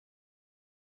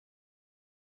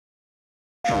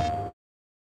Wow,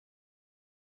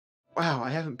 I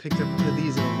haven't picked up one of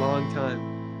these in a long time.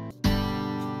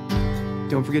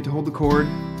 Don't forget to hold the cord.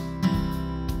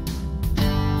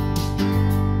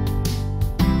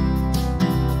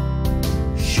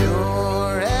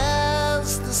 Sure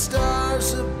as the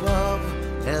stars above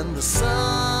and the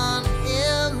sun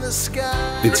in the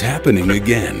sky. It's happening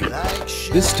again.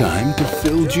 This time to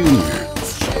Phil Jr.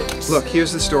 Look,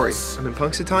 here's the story. I'm in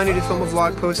Panksatoni to film a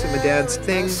vlog post at my dad's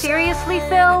thing. Seriously,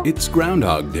 Phil? It's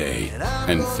Groundhog Day,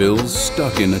 and Phil's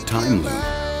stuck in a time loop,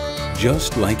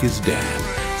 just like his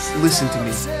dad. Listen to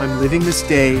me. I'm living this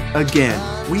day again.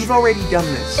 We've already done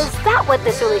this. Is that what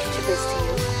this relationship is to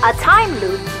you? A time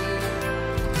loop?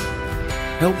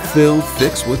 Help Phil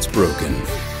fix what's broken.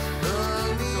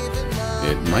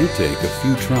 It might take a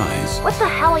few tries. What the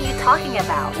hell are you talking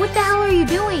about? What the hell are you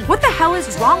doing? What the hell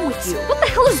is wrong with you? What the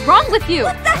hell is wrong with you?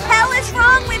 What the hell is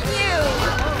wrong with you?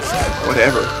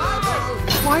 Whatever.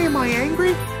 Why am I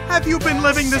angry? Have you been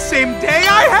living the same day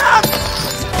I have?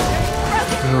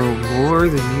 Oh, more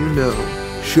than you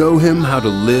know. Show him how to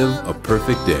live a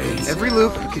perfect day. Every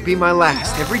loop could be my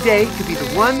last. Every day could be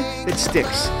the one that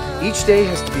sticks. Each day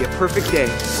has to be a perfect day.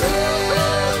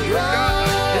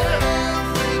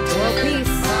 World peace.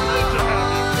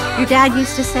 Your dad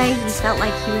used to say he felt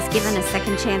like he was given a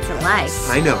second chance at life.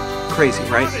 I know. Crazy,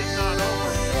 right?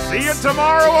 See you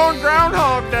tomorrow on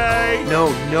Groundhog Day! No,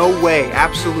 no way.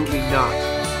 Absolutely not.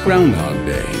 Groundhog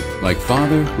Day, like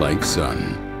father, like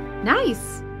son.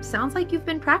 Nice. Sounds like you've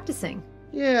been practicing.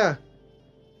 Yeah,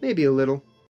 maybe a little.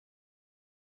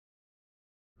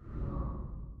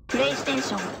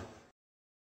 PlayStation